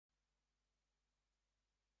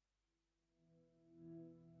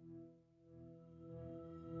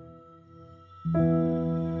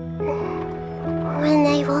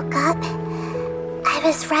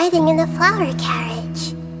was riding in a flower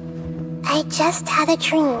carriage. I just had a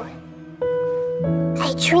dream.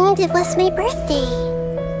 I dreamed it was my birthday.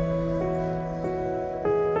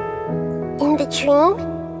 In the dream,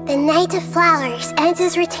 the Knight of Flowers and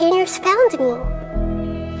his retainers found me.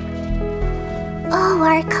 Oh,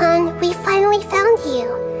 Archon, we finally found you.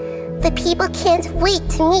 The people can't wait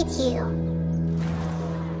to meet you.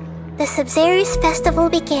 The Sub-Zero's festival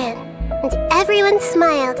began, and everyone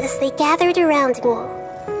smiled as they gathered around me.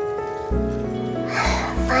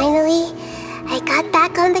 Finally, I got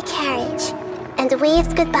back on the carriage and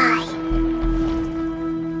waved goodbye.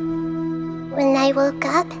 When I woke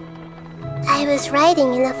up, I was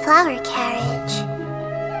riding in a flower carriage.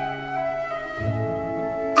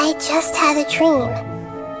 I just had a dream.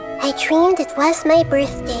 I dreamed it was my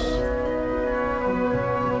birthday.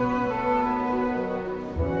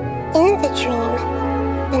 In the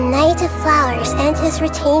dream, the Knight of Flowers and his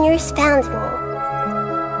retainers found me.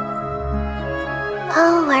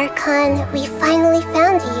 Oh, Archon, we finally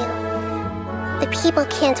found you. The people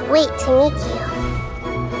can't wait to meet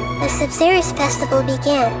you. The Sub-Zero's festival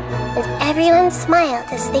began, and everyone smiled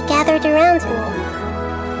as they gathered around me.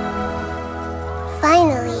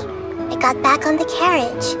 Finally, I got back on the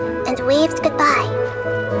carriage and waved goodbye.